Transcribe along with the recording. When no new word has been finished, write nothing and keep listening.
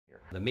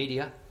The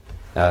media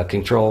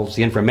controls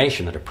the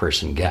information that a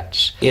person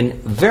gets. In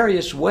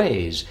various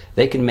ways,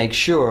 they can make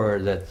sure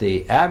that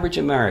the average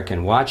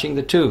American watching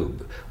the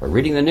tube or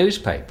reading the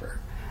newspaper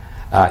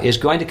is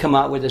going to come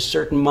out with a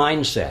certain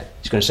mindset.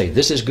 He's going to say,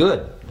 this is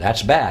good,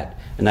 that's bad,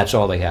 and that's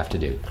all they have to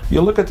do. You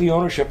look at the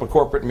ownership of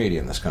corporate media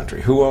in this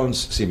country. Who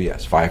owns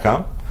CBS?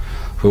 Viacom?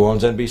 Who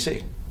owns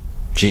NBC?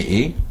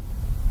 GE?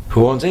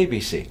 Who owns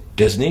ABC?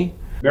 Disney?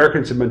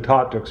 Americans have been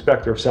taught to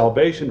expect their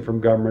salvation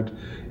from government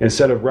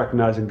instead of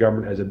recognizing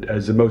government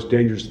as the most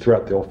dangerous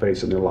threat they'll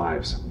face in their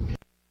lives.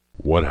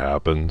 What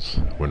happens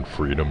when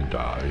freedom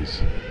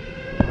dies?